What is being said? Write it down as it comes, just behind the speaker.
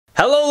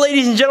Hello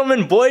ladies and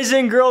gentlemen, boys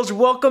and girls,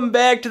 welcome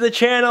back to the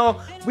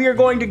channel. We are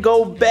going to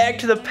go back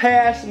to the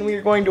past and we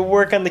are going to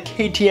work on the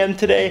KTM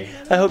today.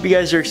 I hope you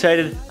guys are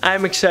excited.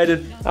 I'm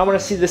excited. I want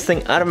to see this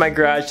thing out of my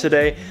garage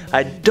today.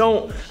 I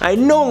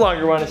no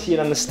longer want to see it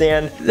on the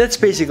stand. That's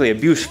basically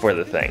abuse for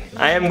the thing.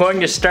 I am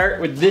going to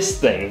start with this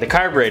thing, the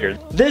carburetor.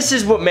 This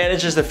is what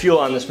manages the fuel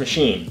on this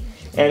machine.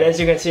 And as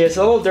you can see, it's a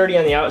little dirty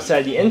on the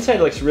outside. The inside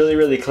looks really,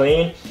 really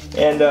clean.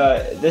 And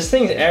this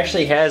thing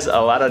actually has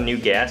a lot of new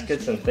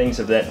gaskets and things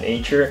of that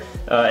nature.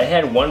 It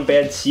had one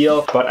bad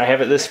seal, but I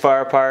have it this far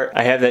apart.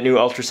 I have that new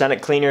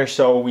ultrasonic cleaner,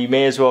 so we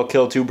may as well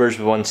kill two birds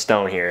with one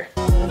stone here.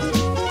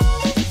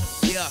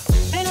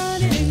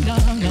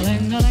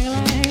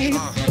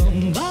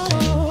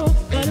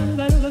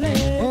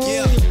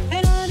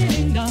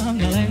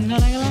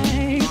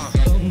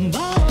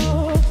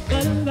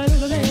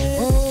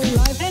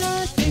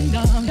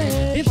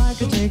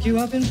 You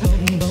up in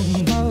boom boom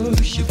boom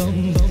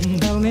boom boom.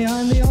 Tell me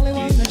I'm the only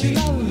one that you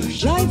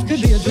love. Life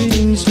could be a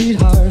dream,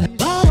 sweetheart.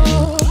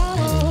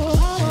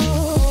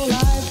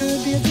 Life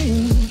could be a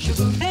dream.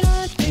 And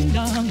I think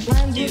down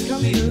plans would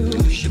come true.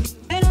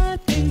 And I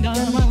think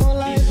down my whole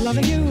life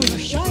loving you.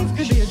 Life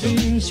could be a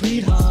dream,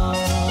 sweetheart.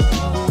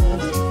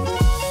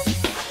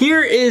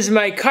 Here is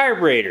my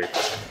carburetor.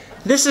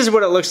 This is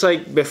what it looks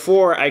like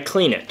before I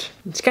clean it.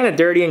 It's kind of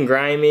dirty and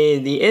grimy.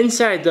 The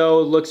inside though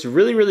looks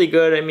really, really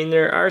good. I mean,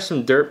 there are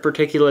some dirt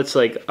particulates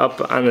like up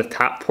on the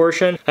top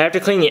portion. I have to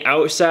clean the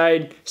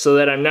outside so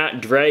that I'm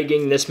not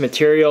dragging this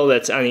material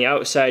that's on the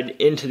outside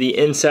into the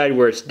inside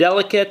where it's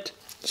delicate.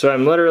 So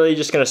I'm literally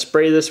just gonna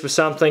spray this with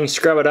something,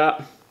 scrub it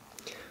up,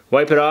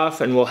 wipe it off,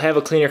 and we'll have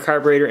a cleaner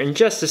carburetor in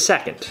just a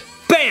second.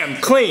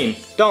 Bam, clean.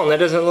 Dalton, that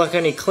doesn't look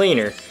any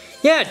cleaner.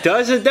 Yeah, it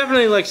does, it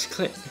definitely looks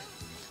clean.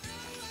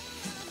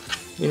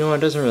 You know, it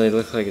doesn't really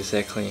look like it's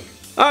that clean.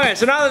 Alright,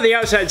 so now that the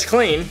outside's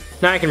clean,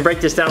 now I can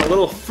break this down a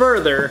little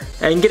further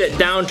and get it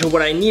down to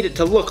what I need it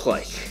to look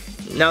like.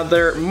 Now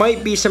there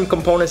might be some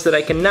components that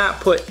I cannot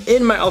put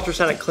in my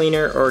ultrasonic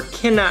cleaner or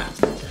cannot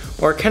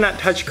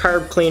touch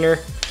carb cleaner,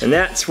 and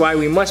that's why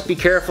we must be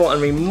careful and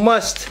we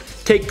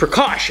must take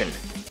precaution.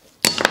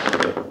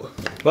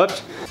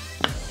 Whoops.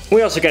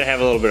 We also gotta have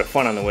a little bit of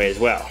fun on the way as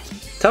well.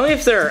 Tell me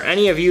if there are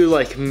any of you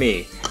like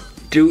me.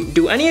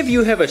 Do any of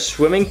you have a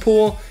swimming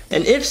pool?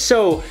 And if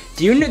so,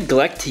 do you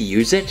neglect to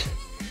use it?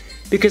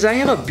 Because I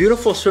have a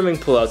beautiful swimming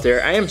pool out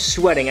there. I am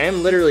sweating. I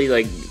am literally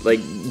like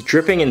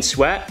dripping in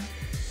sweat.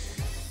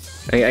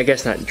 I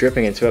guess not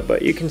dripping in sweat,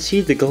 but you can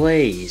see the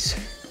glaze.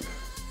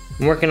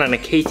 I'm working on a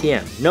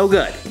KTM. No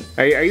good.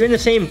 Are you in the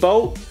same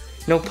boat?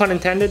 No pun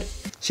intended.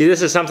 See,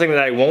 this is something that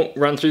I won't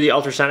run through the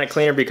ultrasonic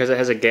cleaner because it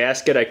has a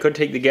gasket. I could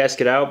take the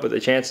gasket out, but the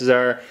chances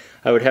are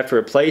I would have to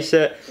replace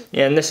it.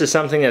 And this is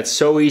something that's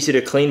so easy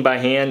to clean by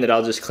hand that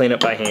I'll just clean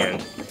it by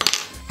hand.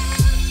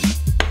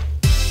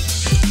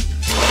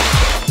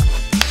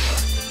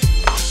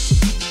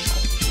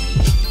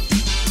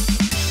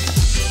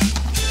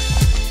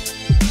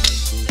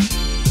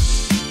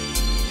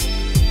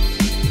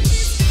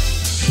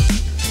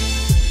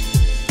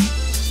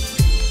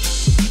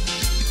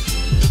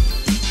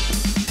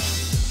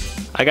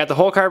 I got the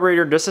whole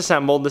carburetor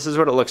disassembled. This is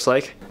what it looks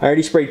like. I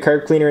already sprayed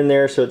carb cleaner in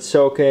there so it's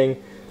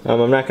soaking.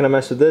 I'm not gonna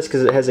mess with this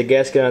because it has a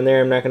gasket on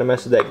there. I'm not gonna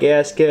mess with that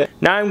gasket.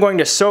 Now I'm going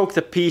to soak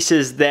the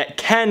pieces that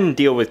can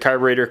deal with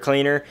carburetor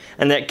cleaner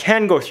and that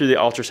can go through the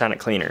ultrasonic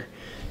cleaner.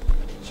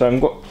 So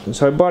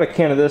I bought a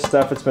can of this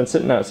stuff. It's been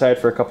sitting outside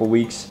for a couple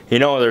weeks. You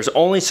know, there's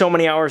only so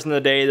many hours in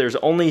the day. There's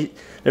only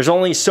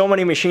so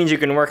many machines you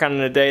can work on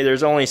in a day.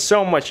 There's only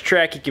so much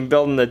track you can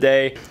build in a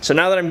day. So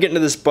now that I'm getting to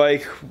this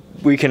bike,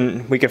 we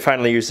can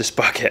finally use this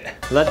bucket.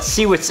 Let's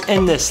see what's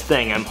in this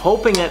thing. I'm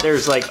hoping that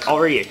there's like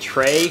already a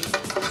tray.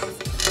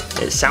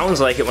 It sounds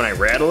like it when I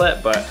rattle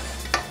it, but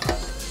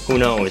who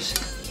knows?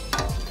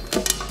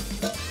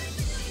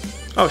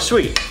 Oh,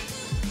 sweet.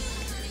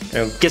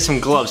 I'll get some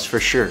gloves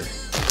for sure.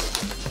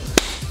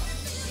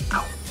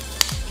 Ow.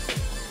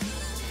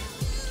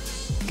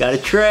 Got a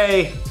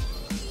tray.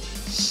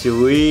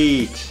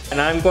 Sweet.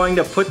 And I'm going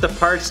to put the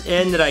parts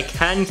in that I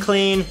can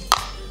clean,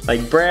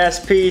 like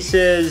brass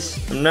pieces.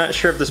 I'm not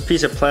sure if this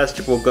piece of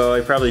plastic will go. I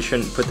probably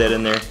shouldn't put that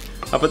in there.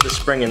 I'll put the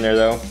spring in there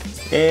though.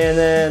 And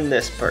then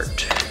this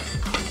part.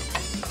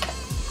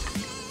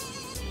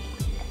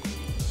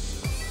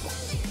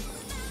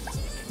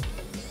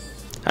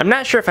 I'm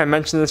not sure if I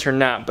mentioned this or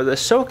not, but the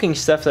soaking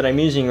stuff that I'm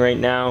using right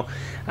now,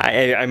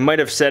 I might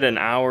have said an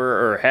hour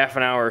or half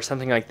an hour or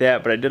something like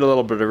that, but I did a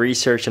little bit of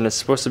research and it's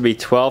supposed to be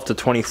 12 to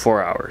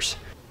 24 hours.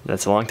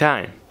 That's a long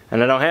time.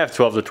 And I don't have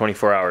 12 to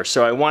 24 hours,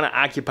 so I want to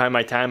occupy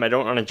my time. I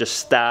don't want to just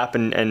stop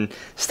and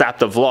stop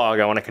the vlog.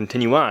 I want to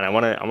continue on. I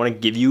want to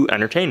give you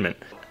entertainment.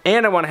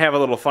 And I want to have a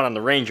little fun on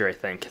the Ranger, I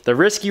think. The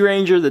Risky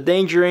Ranger, the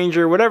Danger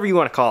Ranger, whatever you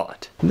want to call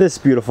it. This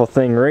beautiful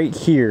thing right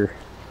here.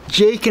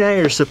 Jake and I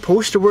are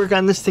supposed to work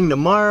on this thing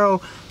tomorrow.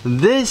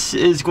 This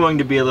is going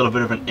to be a little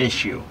bit of an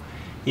issue.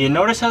 You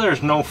notice how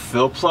there's no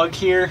fill plug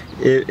here?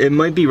 It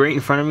might be right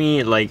in front of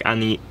me, like on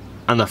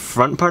the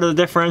front part of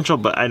the differential,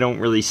 but I don't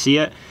really see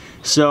it.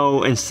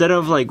 So instead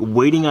of like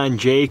waiting on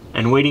Jake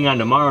and waiting on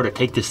tomorrow to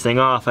take this thing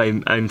off, I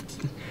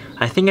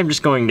think I'm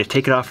just going to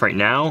take it off right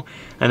now.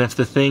 And if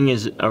the thing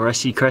is a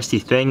rusty crusty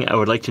thing, I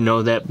would like to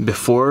know that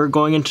before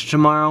going into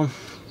tomorrow,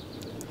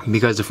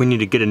 because if we need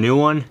to get a new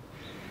one,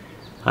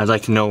 I'd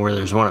like to know where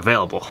there's one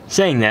available.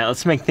 Saying that,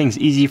 let's make things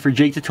easy for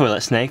Jake the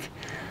toilet snake.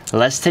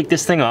 Let's take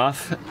this thing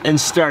off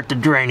and start the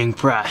draining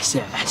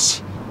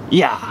process.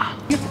 Yeah.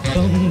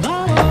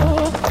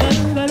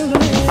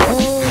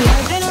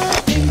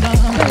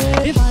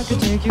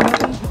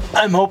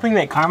 I'm hoping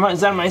that karma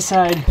is on my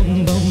side.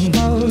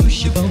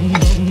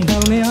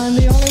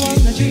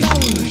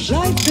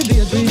 Life could be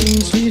a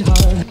dream,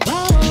 sweetheart.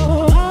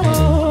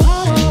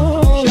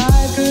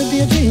 Life could be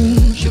a dream.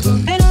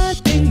 And I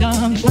think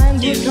down,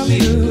 plans would come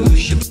true.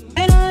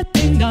 And I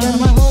think down,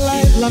 my whole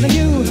life loving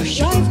you.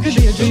 Life could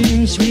be a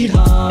dream,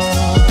 sweetheart.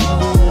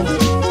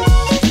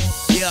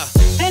 Yeah.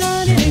 And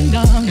I think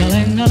down,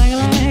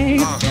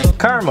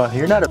 Karma,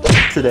 you're not a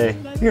today.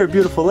 You're a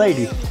beautiful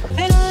lady.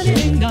 And I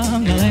think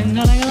down,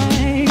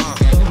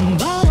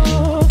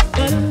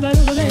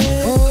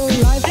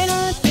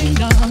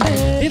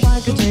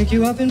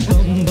 you up and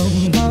boom,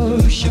 boom,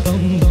 boom,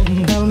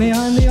 tell me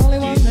I'm the only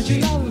one that you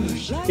know.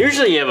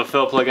 Usually you have a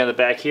fill plug on the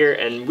back here,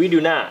 and we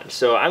do not.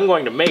 So I'm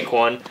going to make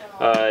one.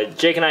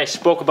 Jake and I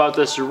spoke about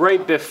this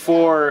right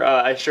before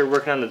I started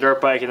working on the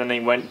dirt bike, and then he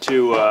went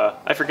to,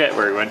 I forget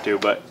where he went to,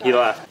 but he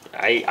left.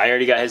 I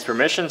already got his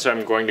permission, so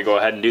I'm going to go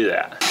ahead and do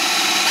that.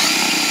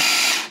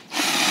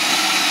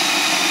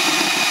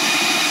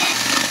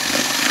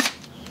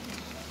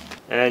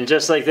 And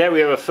just like that, we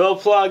have a fill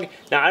plug.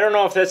 Now, I don't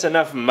know if that's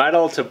enough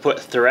metal to put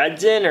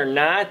threads in or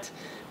not.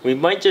 We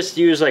might just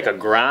use like a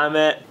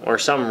grommet or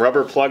some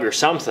rubber plug or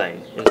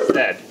something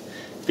instead.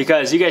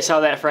 Because you guys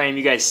saw that frame,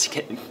 you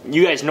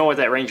guys know what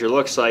that Ranger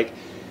looks like.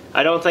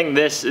 I don't think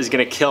this is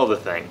gonna kill the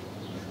thing.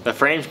 The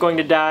frame's going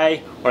to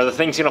die, or the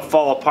thing's gonna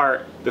fall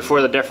apart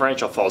before the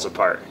differential falls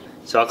apart.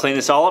 So I'll clean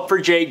this all up for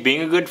Jake,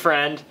 being a good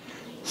friend,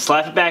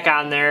 slap it back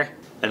on there,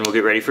 and we'll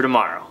get ready for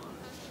tomorrow.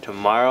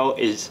 Tomorrow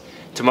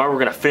we're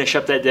gonna finish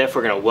up that diff,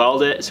 we're gonna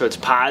weld it so it's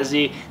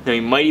posy, then we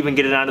might even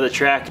get it onto the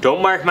track.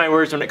 Don't mark my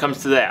words when it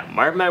comes to that.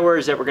 Mark my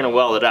words that we're gonna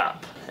weld it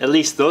up. At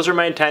least those are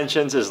my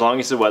intentions, as long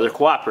as the weather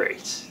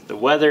cooperates. The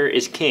weather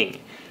is king.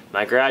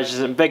 My garage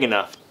isn't big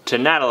enough to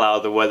not allow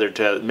the weather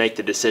to make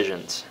the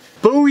decisions.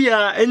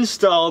 Booyah,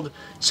 installed.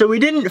 So we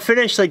didn't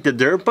finish like the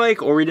dirt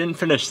bike, or we didn't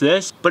finish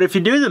this, but if you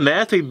do the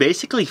math, we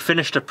basically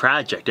finished a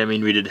project. I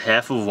mean, we did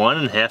half of one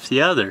and half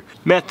the other.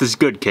 Math is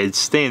good, kids.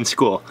 Stay in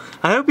school.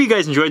 I hope you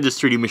guys enjoyed this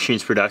 3D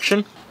Machines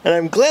production, and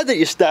I'm glad that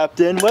you stopped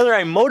in. Whether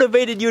I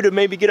motivated you to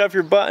maybe get off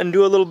your butt and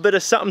do a little bit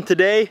of something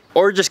today,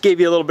 or just gave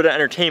you a little bit of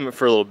entertainment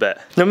for a little bit.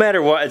 No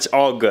matter what, it's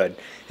all good.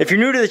 If you're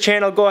new to the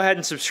channel, go ahead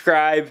and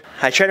subscribe.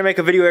 I try to make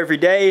a video every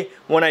day.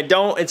 When I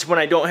don't, it's when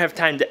I don't have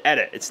time to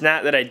edit. It's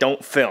not that I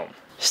don't film.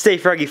 Stay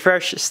froggy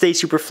fresh, stay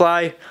super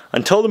fly.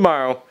 Until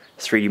tomorrow,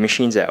 3D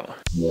Machines out.